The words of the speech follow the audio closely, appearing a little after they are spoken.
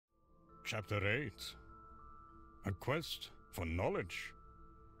Chapter 8. A quest for knowledge.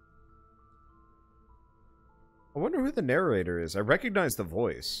 I wonder who the narrator is. I recognize the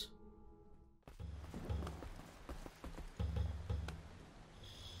voice.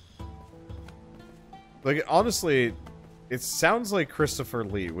 Like, honestly, it sounds like Christopher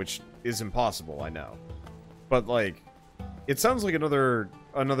Lee, which is impossible, I know. But, like, it sounds like another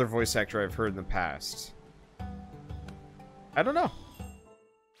voice actor I've heard in the past. I don't know.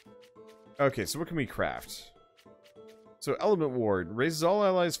 Okay, so what can we craft? So, Element Ward. Raises all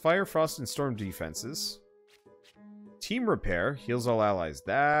allies' fire, frost, and storm defenses. Team Repair. Heals all allies.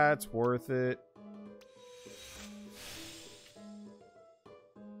 That's worth it.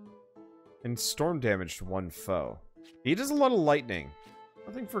 And storm damage to one foe. He does a lot of lightning.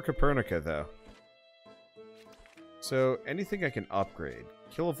 Nothing for Copernica, though. So, anything I can upgrade.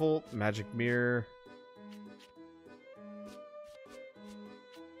 Kilovolt, Magic Mirror.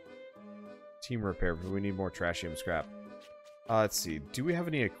 Team Repair, but we need more trashium scrap. Let's see. Do we have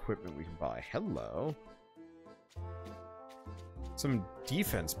any equipment we can buy? Hello. Some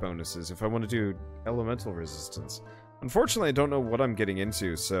defense bonuses if I want to do elemental resistance. Unfortunately, I don't know what I'm getting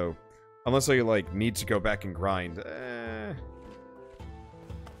into, so... Unless I, like, need to go back and grind.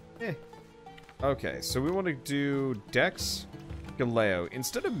 Okay, so we want to do Dex, Galeo.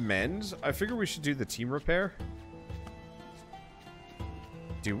 Instead of Mend, I figure we should do the Team Repair.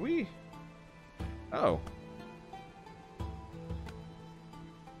 Do we? Oh.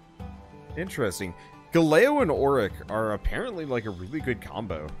 Interesting. Galeo and Auric are apparently, like, a really good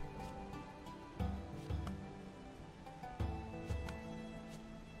combo.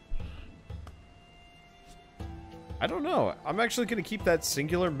 I don't know. I'm actually going to keep that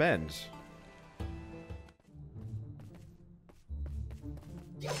singular mend.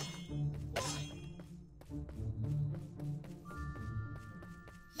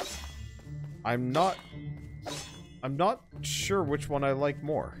 I'm not sure which one I like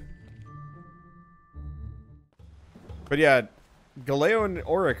more. But yeah, Galeo and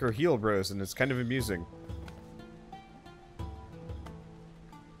Auric are heal bros, and it's kind of amusing.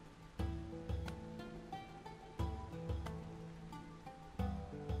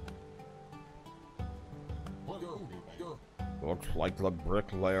 Looks like the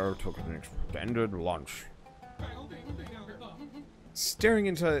bricklayer took an extended lunch. Staring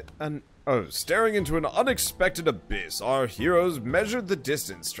into an unexpected abyss, our heroes measured the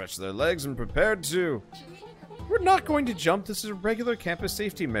distance, stretched their legs, and prepared to... We're not going to jump. This is a regular campus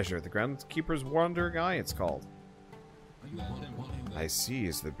safety measure. The groundskeeper's wandering eye, it's called. I see,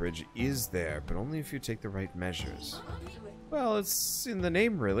 as the bridge is there, but only if you take the right measures. Well, it's in the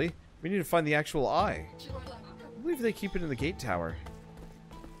name, really. We need to find the actual eye. I believe they keep it in the gate tower.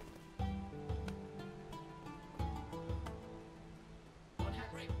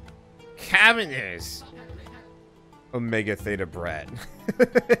 Commoners! Omega Theta Brat.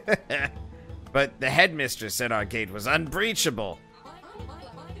 But the headmistress said our gate was unbreachable.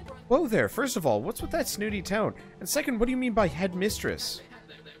 Whoa there, first of all, what's with that snooty tone? And second, what do you mean by headmistress?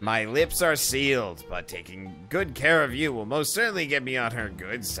 My lips are sealed, but taking good care of you will most certainly get me on her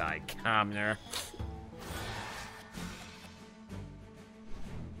good side, commoner.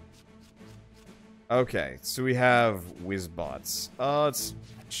 Okay, so we have Whizbots. Let's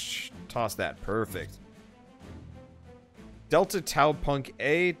toss that. Perfect. Delta Tau Punk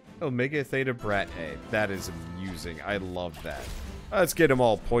A, Omega Theta Brat A. That is amusing. I love that. Let's get them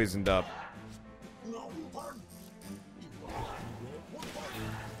all poisoned up.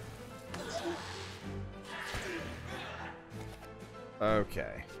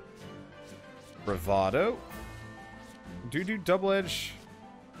 Okay. Bravado. Do double edge.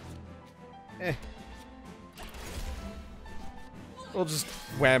 We'll just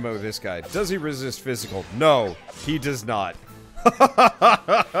whammo this guy. Does he resist physical? No, he does not.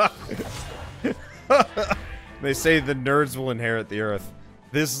 They say the nerds will inherit the earth.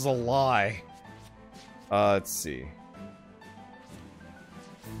 This is a lie. Let's see.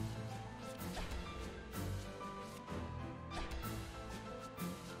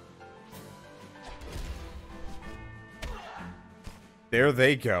 There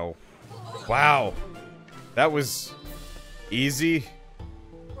they go. Wow. That was easy. It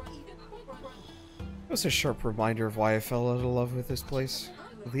was a sharp reminder of why I fell out of love with this place.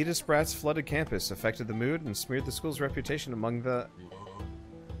 Elitist brats flooded campus, affected the mood, and smeared the school's reputation among the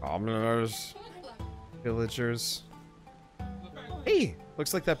commoners, villagers. Hey!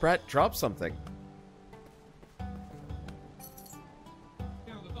 Looks like that brat dropped something.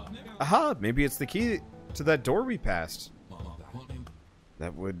 Aha! Maybe it's the key to that door we passed.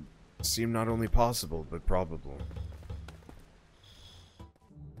 That would seem not only possible, but probable.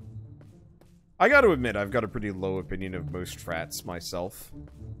 I gotta admit, I've got a pretty low opinion of most frats myself.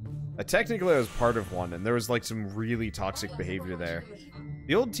 Technically, I was part of one, and there was like some really toxic behavior there.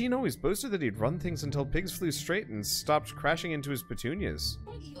 The old teen always boasted that he'd run things until pigs flew straight and stopped crashing into his petunias.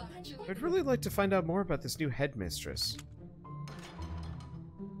 I'd really like to find out more about this new headmistress.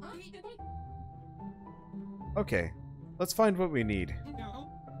 Okay, let's find what we need.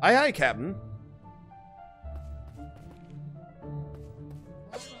 Aye aye, Captain.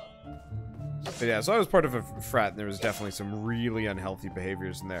 But yeah, so I was part of a frat, and there was definitely some really unhealthy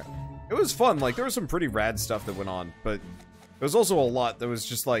behaviors in there. It was fun, like, there was some pretty rad stuff that went on, but there was also a lot that was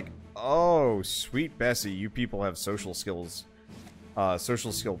just like, oh, sweet Bessie, you people have social skills,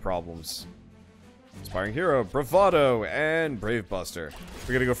 social skill problems. Inspiring Hero, Bravado, and Brave Buster.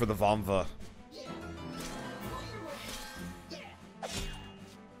 We're gonna go for the Vamva.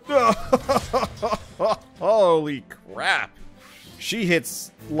 Holy crap. She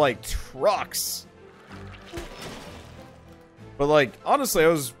hits like trucks. But like, honestly,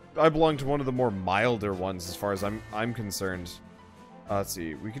 I belong to one of the more milder ones as far as I'm concerned. Let's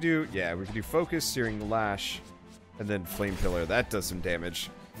see. We could do Focus, Searing Lash, and then Flame Pillar. That does some damage.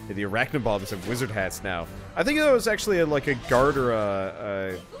 Yeah, the Arachnobobs have wizard hats now. I think that was actually like a guard or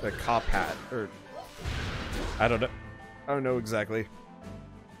a cop hat, or I don't know. I don't know exactly.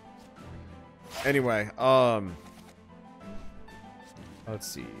 Anyway, let's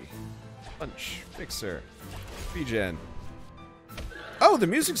see. Punch, Fixer, Regen. Oh, the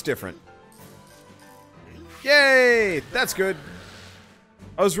music's different. Yay! That's good.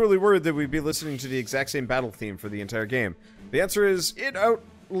 I was really worried that we'd be listening to the exact same battle theme for the entire game. The answer is, it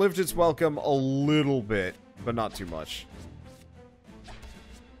outlived its welcome a little bit, but not too much.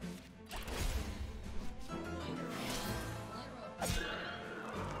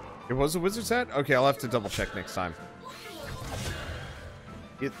 It was a wizard's hat? Okay, I'll have to double check next time.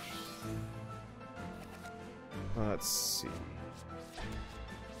 Let's see.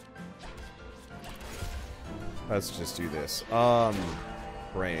 Let's just do this.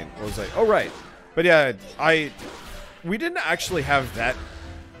 Brain. What was I? Oh, right. But yeah, we didn't actually have that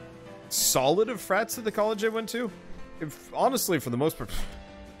solid of frats at the college I went to. Honestly, for the most part,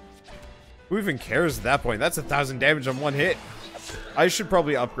 who even cares at that point? That's 1,000 damage on one hit. I should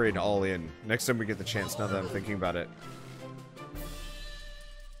probably upgrade all in next time we get the chance, now that I'm thinking about it.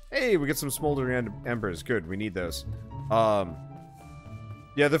 Hey, we get some smoldering embers. Good, we need those.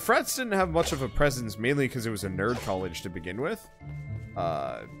 Yeah, the frats didn't have much of a presence, mainly because it was a nerd college to begin with.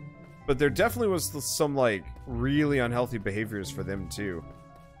 But there definitely was some, like, really unhealthy behaviors for them, too.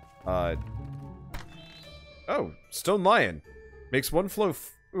 Oh, Stone Lion. Makes one foe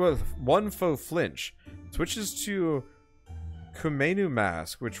flinch. Switches to Kumenu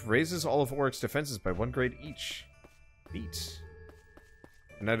Mask, which raises all of Oric's defenses by 1 grade each. Neat.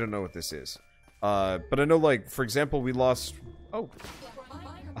 And I don't know what this is. But I know, like, for example, we lost... Oh.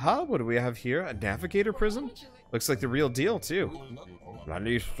 Aha, what do we have here? A navigator prism? Looks like the real deal, too.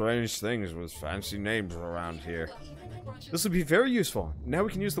 Many strange things with fancy names around here. This would be very useful. Now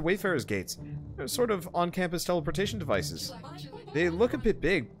we can use the Wayfarer's Gates. They're sort of on-campus teleportation devices. They look a bit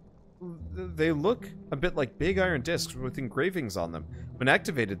big. They look a bit like big iron discs with engravings on them. When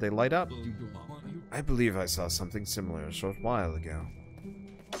activated, they light up. I believe I saw something similar a short while ago.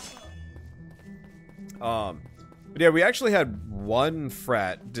 But yeah, we actually had one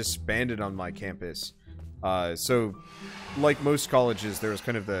frat disbanded on my campus. So, like most colleges, there was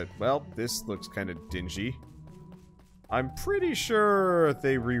kind of the, well, this looks kind of dingy. I'm pretty sure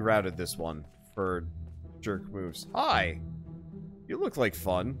they rerouted this one for jerk moves. Hi! You look like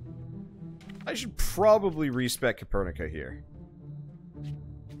fun. I should probably respec Copernica here.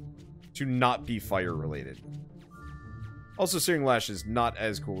 To not be fire related. Also, Searing Lash is not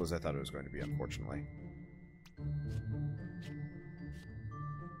as cool as I thought it was going to be, unfortunately.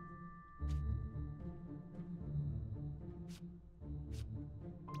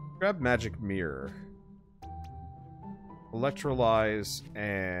 Grab Magic Mirror. Electrolyze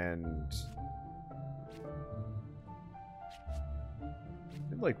and...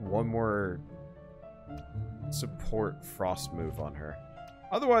 like one more support frost move on her.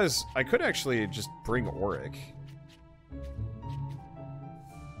 Otherwise, I could actually just bring Auric.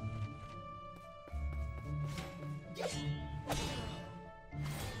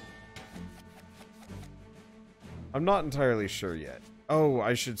 I'm not entirely sure yet. Oh,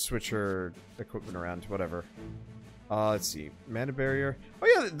 I should switch her equipment around, whatever. Let's see. Mana Barrier. Oh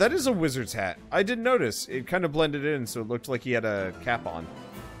yeah, that is a wizard's hat. I didn't notice. It kind of blended in, so it looked like he had a cap on.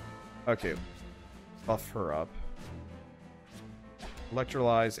 Okay. Buff her up.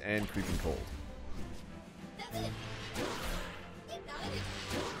 Electrolyze and Creeping Cold.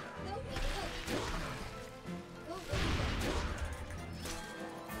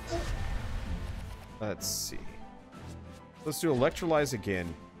 Let's see. Let's do Electrolyze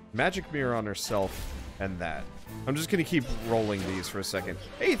again. Magic Mirror on herself, and that. I'm just gonna keep rolling these for a second.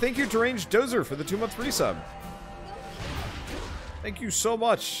 Hey, thank you, Deranged Dozer, for the 2-month resub. Thank you so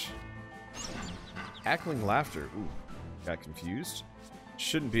much. Cackling Laughter. Ooh, got confused.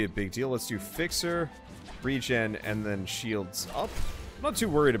 Shouldn't be a big deal. Let's do Fixer, Regen, and then Shields up. I'm not too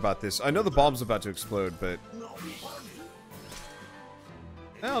worried about this. I know the bomb's about to explode, but...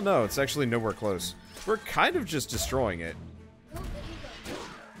 Oh no, it's actually nowhere close. We're kind of just destroying it.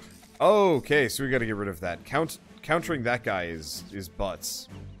 Okay, so we gotta get rid of that. Countering that guy is butts.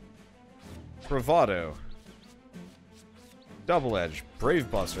 Bravado. Double Edge. Brave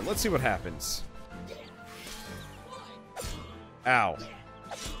Buster. Let's see what happens. Ow.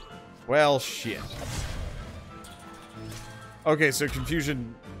 Well, shit. Okay, so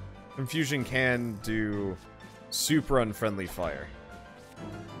Confusion can do super unfriendly fire.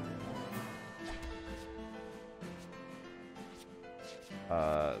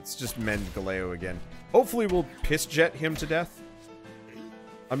 Let's just mend Galeo again. Hopefully we'll piss jet him to death.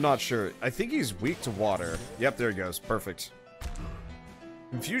 I'm not sure. I think he's weak to water. Yep, there he goes. Perfect.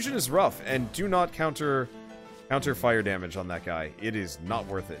 Confusion is rough, and do not counter fire damage on that guy. It is not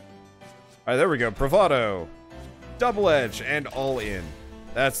worth it. Alright, there we go. Bravado. Double Edge, and all in.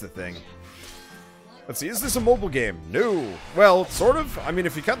 That's the thing. Let's see, is this a mobile game? No. Well, sort of. I mean,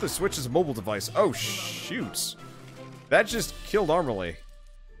 if you count the Switch as a mobile device. Oh, shoot. That just killed Armorly.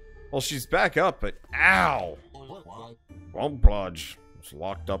 Well, she's back up, but ow! Wrong bludge. It's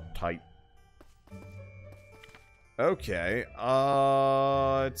locked up tight. Okay,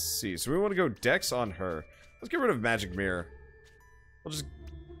 let's see. So we want to go Dex on her. Let's get rid of Magic Mirror. We'll just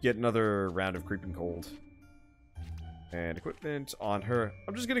get another round of Creeping Cold. And equipment on her.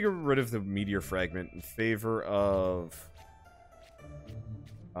 I'm just gonna get rid of the Meteor Fragment in favor of...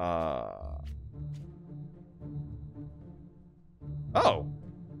 Oh!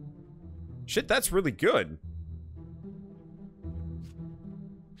 Shit, that's really good.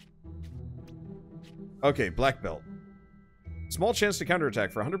 Okay, Black Belt. Small chance to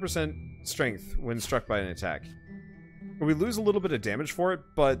counterattack for 100% strength when struck by an attack. We lose a little bit of damage for it,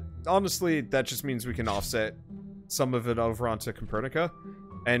 but honestly, that just means we can offset some of it over onto Copernica,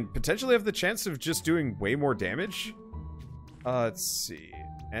 and potentially have the chance of just doing way more damage. Let's see.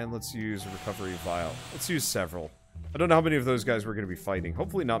 And let's use Recovery Vial. Let's use several. I don't know how many of those guys we're going to be fighting.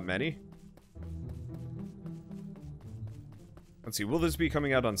 Hopefully not many. Let's see, will this be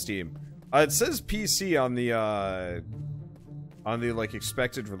coming out on Steam? It says PC on the like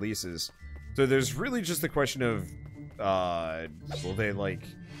expected releases. So there's really just the question of will they like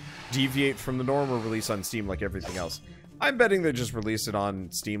deviate from the norm or release on Steam like everything else? I'm betting they just release it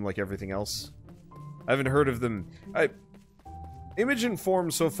on Steam like everything else. I haven't heard of them. Image and Form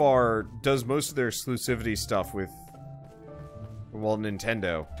so far does most of their exclusivity stuff with, well,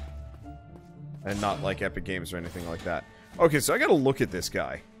 Nintendo. And not like Epic Games or anything like that. Okay, so I gotta look at this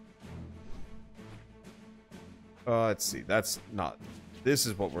guy. Let's see, that's not... This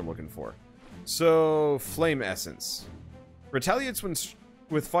is what we're looking for. So, Flame Essence. Retaliates when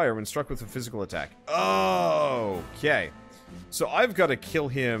with fire when struck with a physical attack. Oh, okay. So I've got to kill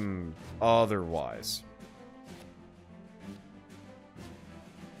him otherwise.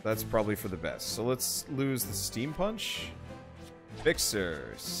 That's probably for the best. So let's lose the Steam Punch.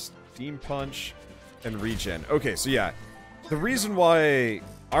 Fixer, Steam Punch, and Regen. Okay, so yeah. The reason why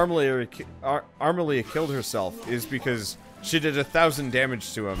Armorly killed herself is because she did 1,000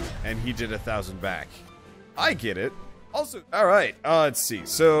 damage to him, and he did 1,000 back. I get it. Also, alright, let's see.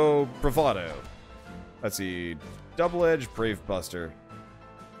 So, Bravado. Let's see. Double Edge, Brave Buster.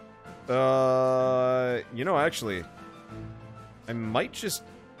 You know, actually, I might just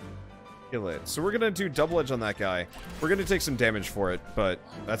kill it. So we're gonna do Double Edge on that guy. We're gonna take some damage for it, but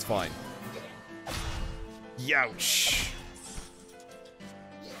that's fine. Youch!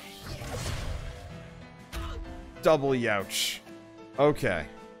 Double youch. Okay.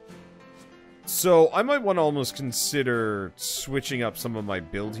 So, I might want to almost consider switching up some of my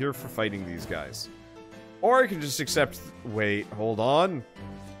build here for fighting these guys. Or I can just accept... Wait, hold on.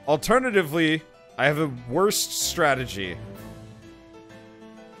 Alternatively, I have a worst strategy.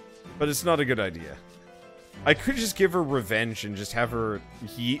 But it's not a good idea. I could just give her revenge and just have her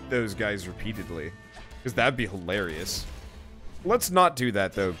yeet those guys repeatedly. Because that'd be hilarious. Let's not do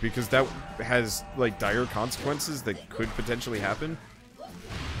that, though, because that has, like, dire consequences that could potentially happen.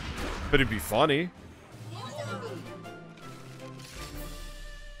 But it'd be funny.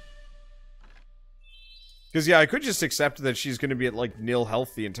 Because, yeah, I could just accept that she's going to be at, like, nil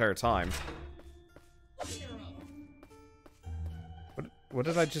health the entire time. What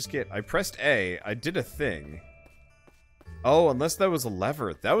did I just get? I pressed A. I did a thing. Oh, unless that was a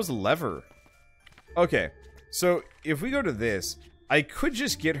lever. That was a lever. Okay. So, if we go to this, I could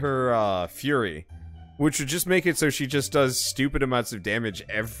just get her, Fury. Which would just make it so she just does stupid amounts of damage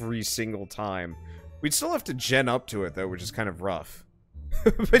every single time. We'd still have to gen up to it, though, which is kind of rough.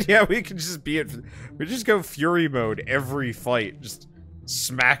 But yeah, we could just be it. We just go Fury mode every fight. Just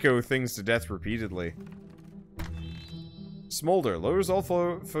smacko things to death repeatedly. Smolder lowers all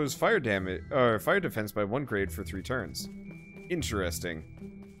foes' fire damage or fire defense by 1 grade for 3 turns. Interesting.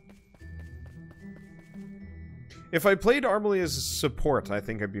 If I played Armley as a support, I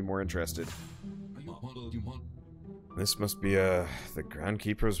think I'd be more interested. This must be the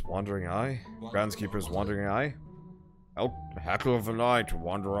Groundkeeper's Wandering Eye. Groundskeeper's Wandering Eye. How happy of an eye to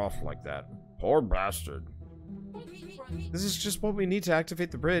wander off like that. Poor bastard. This is just what we need to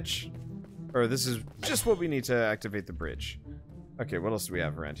activate the bridge. Or this is just what we need to activate the bridge. Okay, what else do we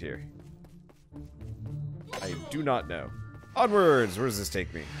have around here? I do not know. Onwards! Where does this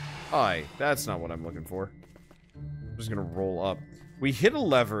take me? Aye, that's not what I'm looking for. I'm just gonna roll up. We hit a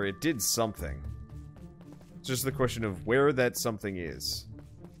lever, it did something. It's just the question of where that something is.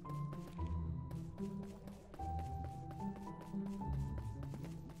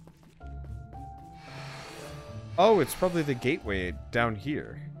 Oh, it's probably the gateway down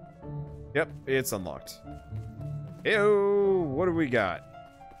here. Yep, it's unlocked. Ew, what do we got?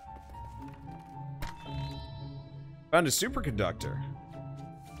 Found a superconductor.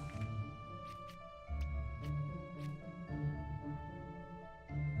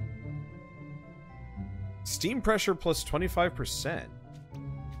 Steam pressure plus 25%.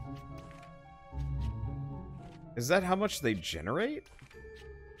 Is that how much they generate?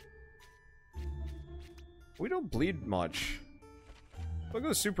 We don't bleed much. Look at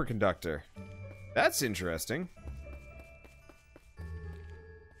the superconductor. That's interesting.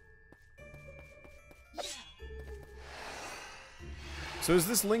 So is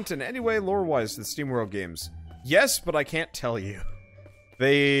this linked in any way lore-wise to the SteamWorld games? Yes, but I can't tell you.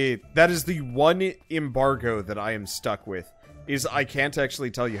 That is the one embargo that I am stuck with, is I can't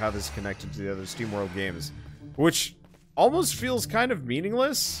actually tell you how this is connected to the other SteamWorld games. Which almost feels kind of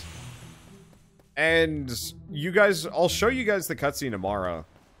meaningless. And you guys, I'll show you guys the cutscene tomorrow.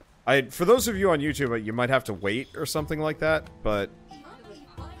 For those of you on YouTube, you might have to wait or something like that, but...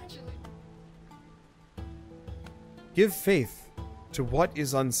 Give faith to what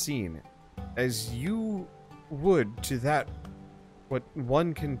is unseen, as you would to that what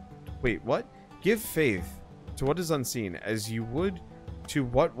one can... Wait, what? Give faith to what is unseen, as you would to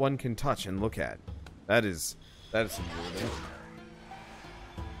what one can touch and look at. That is some good.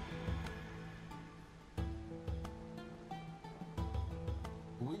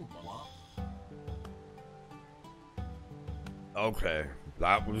 Okay,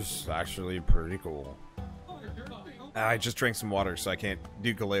 that was actually pretty cool. I just drank some water, so I can't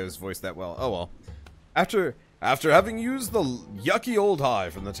do Galeo's voice that well. Oh well. After having used the yucky old high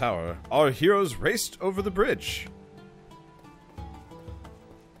from the tower, our heroes raced over the bridge.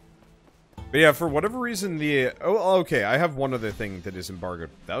 But yeah, for whatever reason, oh, okay, I have one other thing that is embargoed.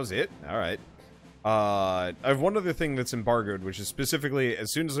 That was it? Alright. I have one other thing that's embargoed, which is specifically,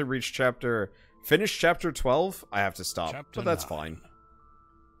 as soon as I reach finish chapter 12, I have to stop. Chapter but that's 9. fine.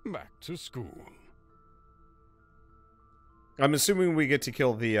 Back to school. I'm assuming we get to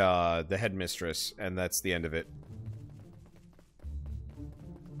kill the headmistress, and that's the end of it.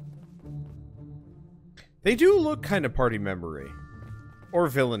 They do look kind of party member-y. Or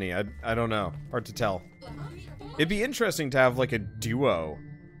villainy, I don't know. Hard to tell. It'd be interesting to have, like, a duo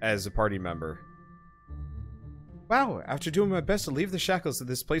as a party member. Wow, after doing my best to leave the shackles of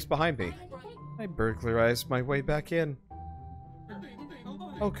this place behind me, I burglarized my way back in.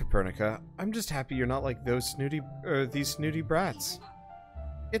 Oh, Copernica, I'm just happy you're not like these snooty brats.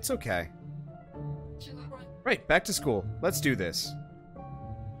 It's okay. Right, back to school. Let's do this.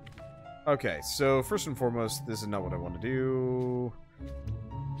 Okay, so first and foremost, this is not what I want to do.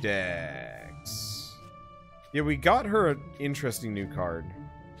 Dex. Yeah, we got her an interesting new card,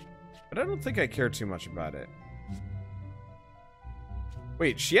 but I don't think I care too much about it.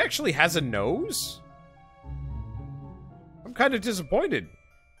 Wait, she actually has a nose? I'm kind of disappointed.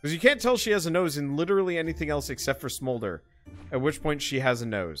 Because you can't tell she has a nose in literally anything else except for Smolder. At which point she has a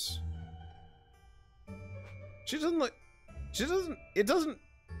nose. She doesn't look... It doesn't...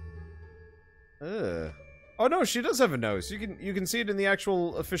 Oh no, she does have a nose. You can see it in the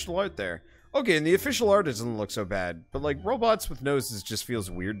actual official art there. Okay, in the official art it doesn't look so bad. But like, robots with noses just feels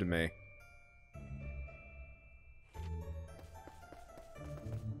weird to me.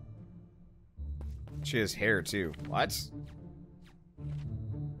 She has hair too. What?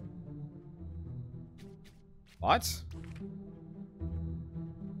 What?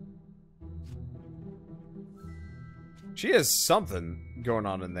 She has something going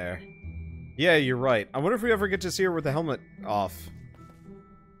on in there. Yeah, you're right. I wonder if we ever get to see her with the helmet off.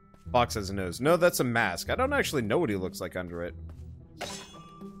 Fox has a nose. No, that's a mask. I don't actually know what he looks like under it.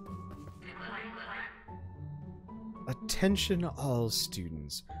 Attention all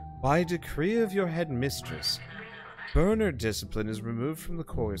students. By decree of your headmistress, burner discipline is removed from the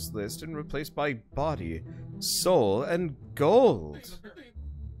course list and replaced by body, soul, and gold.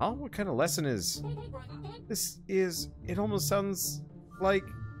 Oh, what kind of lesson is... This is... It almost sounds like...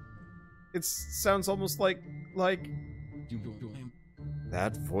 It sounds almost like...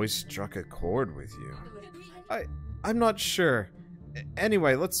 That voice struck a chord with you. I'm not sure.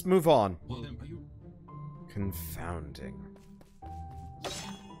 Anyway, let's move on. Confounding.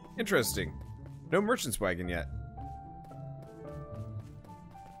 Interesting. No merchant's wagon yet.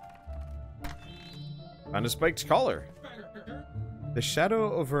 Found a spiked collar. The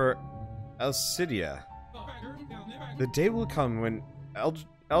shadow over Alcidia. The day will come when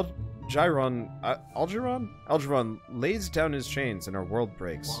Algernon lays down his chains and our world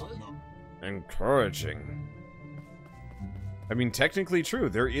breaks. Encouraging. I mean, technically true.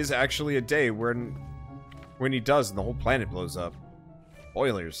 There is actually a day when he does and the whole planet blows up.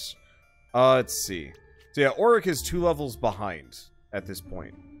 Spoilers. Let's see. So yeah, Auric is 2 levels behind at this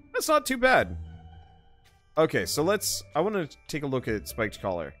point. That's not too bad. Okay, so I want to take a look at Spiked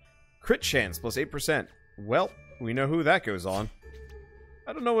Collar. Crit chance plus 8%. Well, we know who that goes on.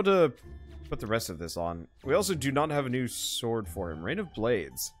 I don't know what to put the rest of this on. We also do not have a new sword for him. Rain of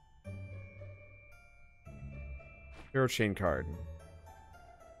Blades. Hero chain card.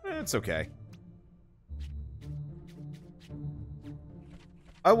 It's okay.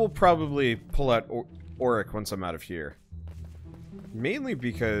 I will probably pull out Auric once I'm out of here. Mainly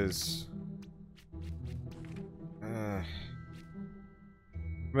because...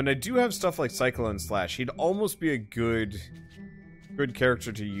 when I do have stuff like Cyclone Slash, he'd almost be a good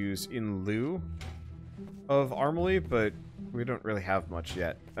character to use in lieu of Armley, but we don't really have much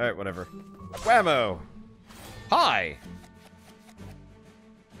yet. Alright, whatever. Whammo! Hi!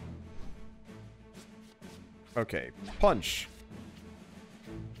 Okay, punch.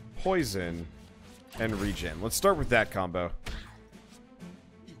 Poison. And regen. Let's start with that combo.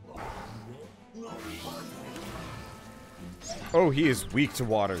 Oh, he is weak to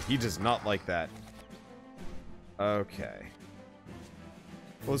water. He does not like that. Okay.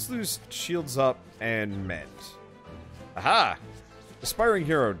 Well, let's lose shields up and mend. Aha! Aspiring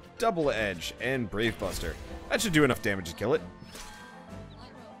Hero, Double Edge, and Brave Buster. That should do enough damage to kill it.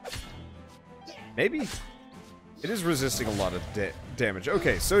 Maybe? It is resisting a lot of damage.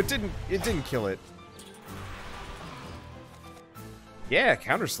 Okay, so it didn't kill it. Yeah,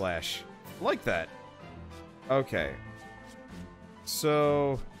 counter slash. I like that. Okay.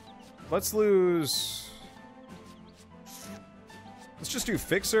 So let's lose. Let's just do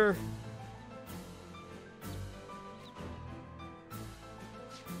Fixer.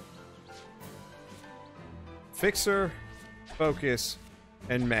 Fixer, Focus,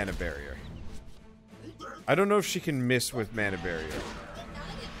 and Mana Barrier. I don't know if she can miss with Mana Barrier.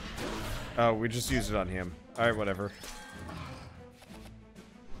 Oh, we just used it on him. Alright, whatever.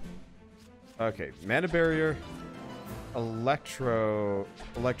 Okay, Mana Barrier, Electrolyze,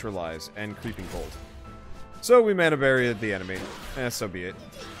 and Creeping Cold. So we Mana Barriered the enemy. So be it.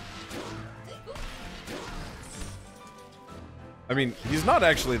 I mean, he's not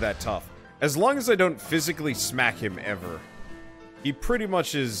actually that tough. As long as I don't physically smack him ever, he pretty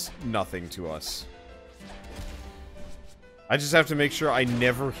much is nothing to us. I just have to make sure I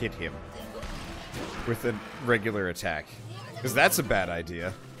never hit him with a regular attack, because that's a bad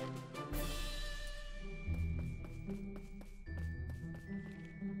idea.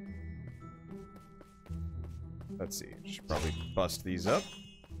 Let's see. Should probably bust these up.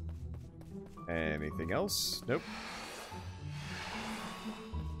 Anything else? Nope.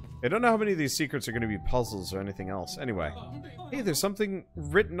 I don't know how many of these secrets are going to be puzzles or anything else. Anyway. Hey, there's something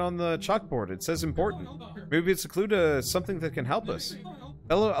written on the chalkboard. It says important. Maybe it's a clue to something that can help us.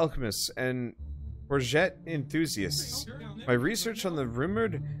 Fellow alchemists and courgette enthusiasts. My research on the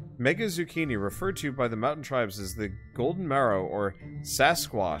rumored Mega Zucchini, referred to by the mountain tribes as the Golden Marrow or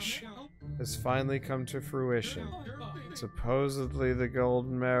Sasquatch, has finally come to fruition. Supposedly, the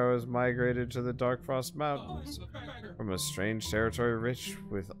Golden Marrow has migrated to the Darkfrost Mountains from a strange territory rich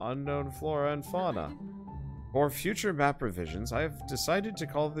with unknown flora and fauna. For future map revisions, I have decided to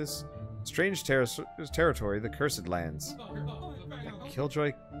call this strange territory the Cursed Lands.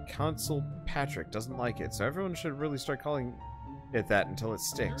 Killjoy Consul Patrick doesn't like it, so everyone should really start calling at that until it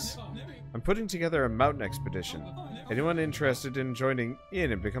sticks. I'm putting together a mountain expedition. Anyone interested in joining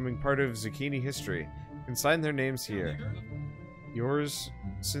in and becoming part of Zucchini history can sign their names here. Yours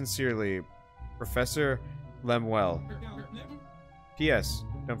sincerely, Professor Lemuel. P.S.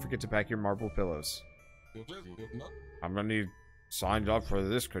 Don't forget to pack your marble pillows. How many signed up for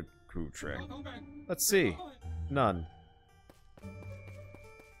this crew trick? Let's see. None.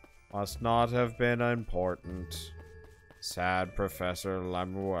 Must not have been important. Sad Professor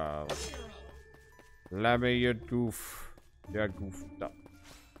Lemuel. Lemmy, you goof. You're goofed up.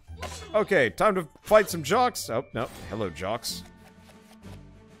 Okay, time to fight some jocks. Oh, no. Hello, jocks.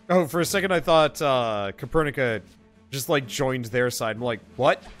 Oh, for a second I thought Copernica just, like, joined their side. I'm like,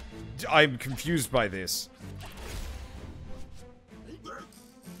 what? I'm confused by this.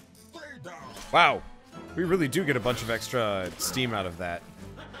 Wow. We really do get a bunch of extra steam out of that.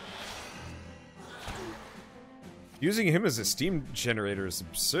 Using him as a steam generator is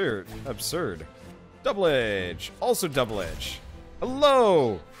absurd. Double edge. Also double edge.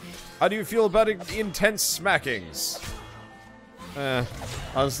 Hello! How do you feel about intense smackings?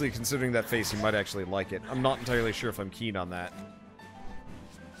 Honestly, considering that face, you might actually like it. I'm not entirely sure if I'm keen on that.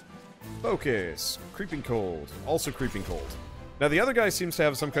 Focus. Creeping cold. Also creeping cold. Now, the other guy seems to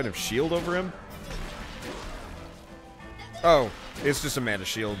have some kind of shield over him. Oh, it's just a mana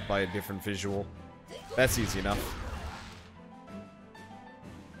shield by a different visual. That's easy enough.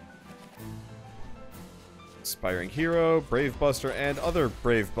 Aspiring Hero, Brave Buster, and other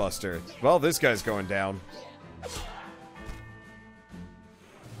Brave Buster. Well, this guy's going down.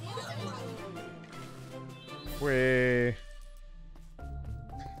 Way.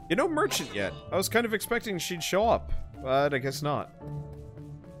 You know Merchant yet. I was kind of expecting she'd show up, but I guess not.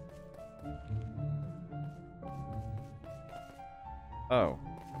 Oh.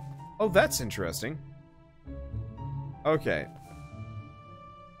 Oh, that's interesting. Okay.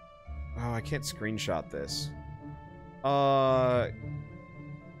 Oh, I can't screenshot this.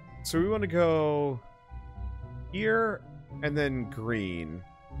 So we want to go here and then green.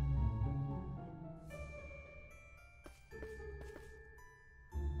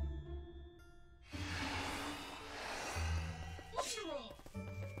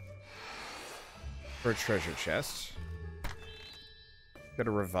 For a treasure chest. Got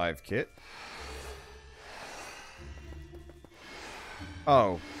a revive kit.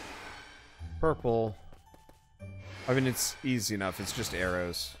 Oh. Purple. I mean, it's easy enough. It's just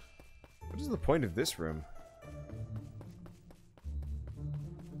arrows. What is the point of this room?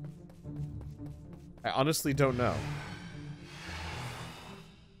 I honestly don't know.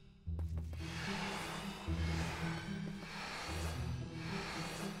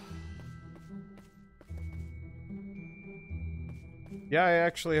 Yeah, I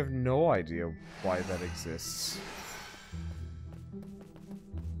actually have no idea why that exists.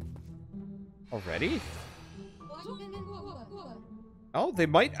 Already? Oh, they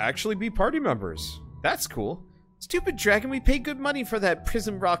might actually be party members. That's cool. Stupid dragon, we paid good money for that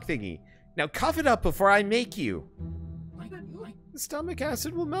prism rock thingy. Now cough it up before I make you. The stomach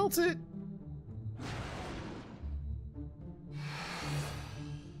acid will melt it.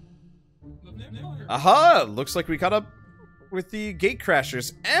 Aha! Looks like we caught up with the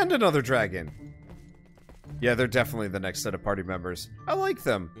Gatecrashers and another dragon. Yeah, they're definitely the next set of party members. I like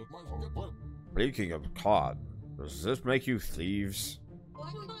them. Speaking of caught, does this make you thieves?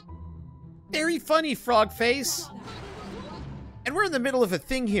 Very funny, frog face. And we're in the middle of a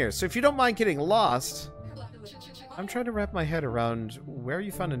thing here, so if you don't mind getting lost... I'm trying to wrap my head around where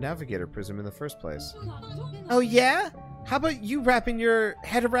you found a navigator prism in the first place. Oh yeah? How about you wrapping your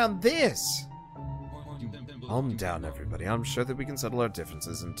head around this? Calm down, everybody. I'm sure that we can settle our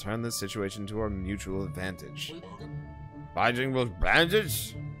differences and turn this situation to our mutual advantage. Fighting with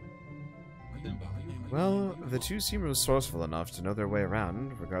bandits? Well, the two seem resourceful enough to know their way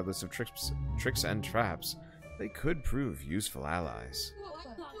around, regardless of tricks and traps. They could prove useful allies.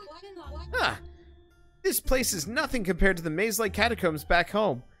 Ah! This place is nothing compared to the maze-like catacombs back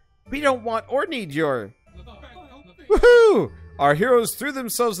home. We don't want or need your... Woohoo! Our heroes threw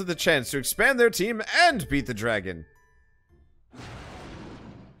themselves at the chance to expand their team and beat the dragon.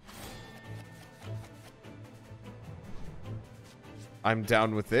 I'm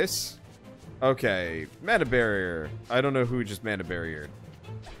down with this. Okay, mana barrier. I don't know who just mana barriered.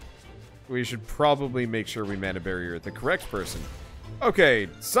 We should probably make sure we mana barrier the correct person. Okay,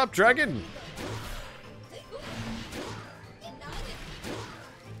 sup, dragon?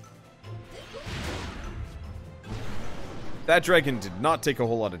 That dragon did not take a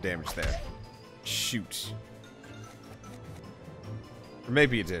whole lot of damage there. Shoot. Or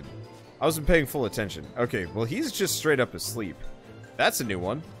maybe it did. I wasn't paying full attention. Okay, well, he's just straight up asleep. That's a new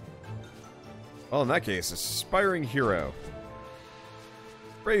one. Well, in that case, Aspiring Hero,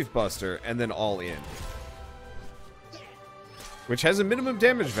 Brave Buster, and then All In. Which has a minimum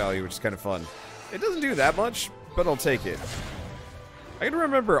damage value, which is kind of fun. It doesn't do that much, but I'll take it. I gotta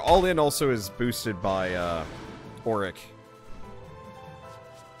remember, All In also is boosted by, Auric.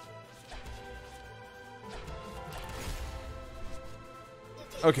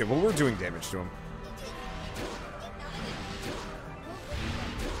 Okay, well, we're doing damage to him.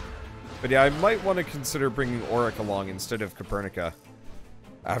 But yeah, I might want to consider bringing Auric along instead of Copernica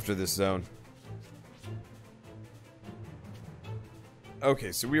after this zone.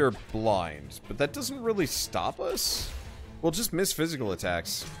 Okay, so we are blind, but that doesn't really stop us. We'll just miss physical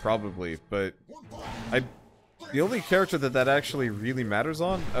attacks, probably, but the only character that actually really matters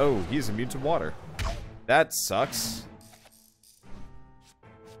on? Oh, he's immune to water. That sucks.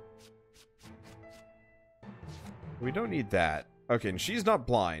 We don't need that. Okay, and she's not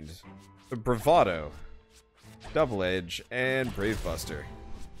blind. But Bravado, Double Edge, and Brave Buster.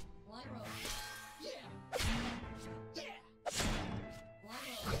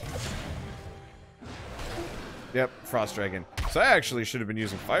 Yep, Frost Dragon. So I actually should have been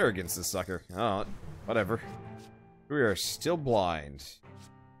using fire against this sucker. Oh, whatever. We are still blind.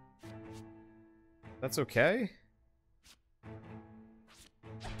 That's okay?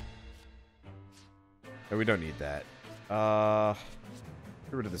 No, we don't need that.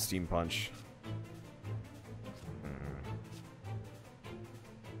 Get rid of the Steam Punch.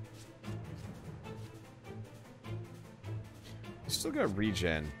 We still got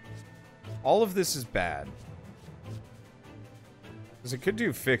regen. All of this is bad. Because it could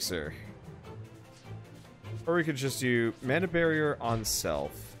do Fixer. Or we could just do Mana Barrier on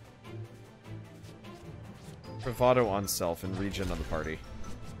self. Bravado on self and regen on the party.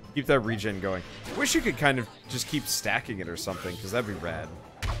 Keep that regen going. Wish you could kind of just keep stacking it or something, because that'd be rad.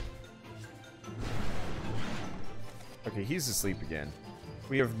 Okay, he's asleep again.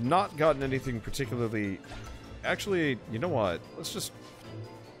 We have not gotten anything particularly... Actually, you know what? Let's just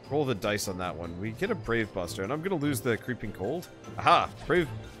roll the dice on that one. We get a Brave Buster, and I'm going to lose the Creeping Cold. Aha! Brave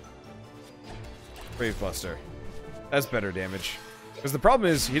Buster. That's better damage. Because the problem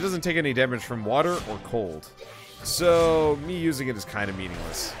is, he doesn't take any damage from water or cold. So, me using it is kind of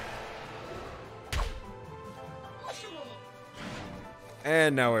meaningless.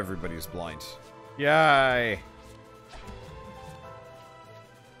 And now everybody's blind. Yay!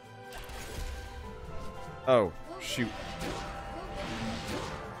 Oh, shoot.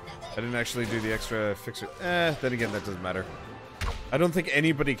 I didn't actually do the extra fixer. Then again, that doesn't matter. I don't think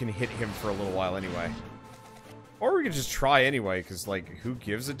anybody can hit him for a little while anyway. Or we could just try anyway, because, like, who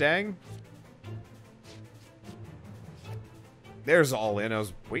gives a dang? There's All In. I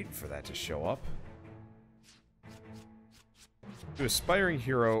was waiting for that to show up. Do Aspiring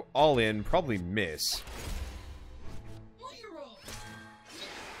Hero, All In, probably miss.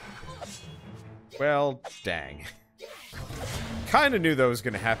 Well, dang. Kinda knew that was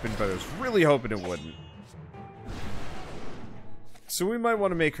gonna happen, but I was really hoping it wouldn't. So we might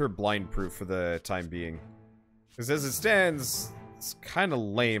want to make her blind-proof for the time being. Because as it stands, it's kinda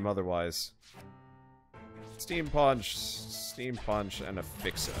lame otherwise. Steam Punch, and a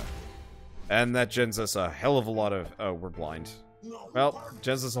Fixer. And that gens us a hell of a lot of... Oh, we're blind. Well,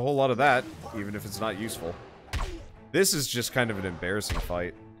 gens us a whole lot of that, even if it's not useful. This is just kind of an embarrassing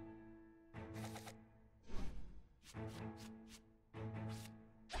fight.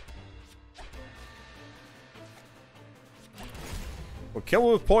 We'll kill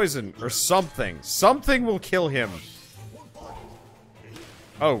him with poison, or something. Something will kill him.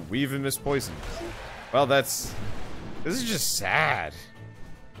 Oh, we even missed poison. Well, that's... This is just sad.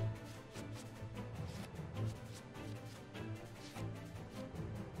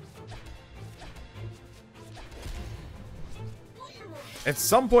 At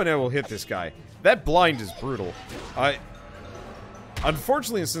some point I will hit this guy. That blind is brutal.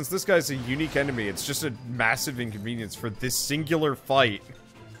 Unfortunately, since this guy's a unique enemy, it's just a massive inconvenience for this singular fight.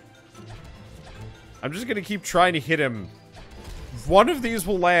 I'm just gonna keep trying to hit him. One of these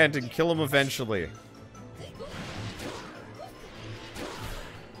will land and kill him eventually.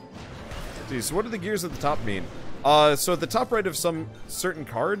 Geez, so what do the gears at the top mean? So at the top right of some certain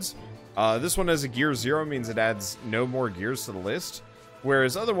cards, this one has a gear 0, means it adds no more gears to the list.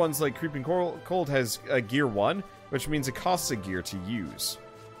 Whereas other ones like Creeping Cold has a gear 1, which means it costs a gear to use.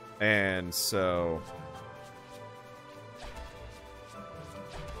 And so...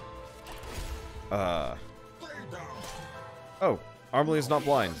 Oh, Armley is not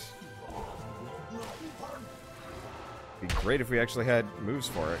blind. It'd be great if we actually had moves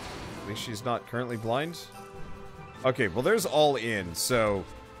for it. At least she's not currently blind. Okay, well there's all in, so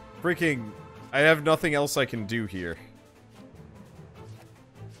freaking I have nothing else I can do here.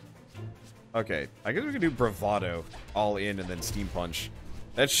 Okay, I guess we can do bravado, all in, and then steam punch.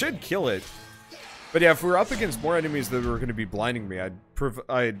 That should kill it. But yeah, if we're up against more enemies that were going to be blinding me,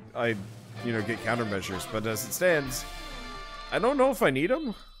 I'd you know, get countermeasures. But as it stands, I don't know if I need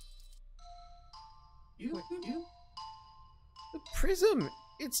them. The prism,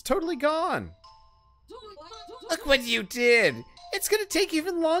 it's totally gone. Look what you did. It's going to take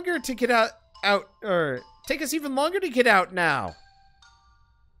even longer to get take us even longer to get out now.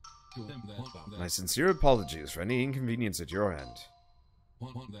 My sincere apologies for any inconvenience at your end.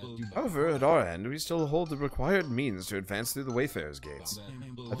 However, at our end, we still hold the required means to advance through the Wayfarer's gates.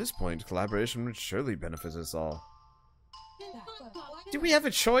 At this point, collaboration would surely benefit us all. Do we have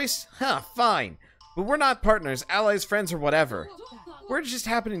a choice? Huh, fine. But we're not partners, allies, friends, or whatever. We're just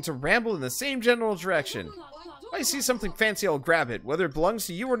happening to ramble in the same general direction. If I see something fancy, I'll grab it, whether it belongs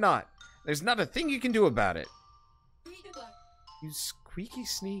to you or not. There's not a thing you can do about it. You squeaky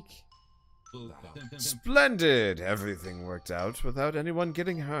sneak. Splendid! Everything worked out without anyone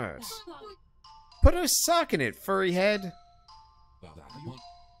getting hurt. Put a sock in it, furry head!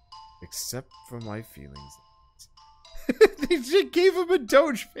 Except for my feelings. They just gave him a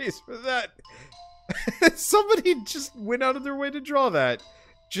doge face for that. Somebody just went out of their way to draw that.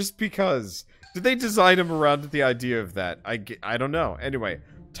 Just because. Did they design him around the idea of that? I don't know. Anyway,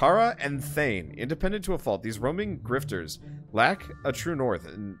 Tara and Thane, independent to a fault, these roaming grifters, lack a true north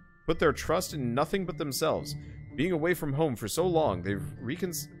and put their trust in nothing but themselves. Being away from home for so long, they've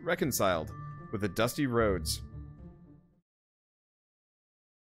reconciled with the dusty roads.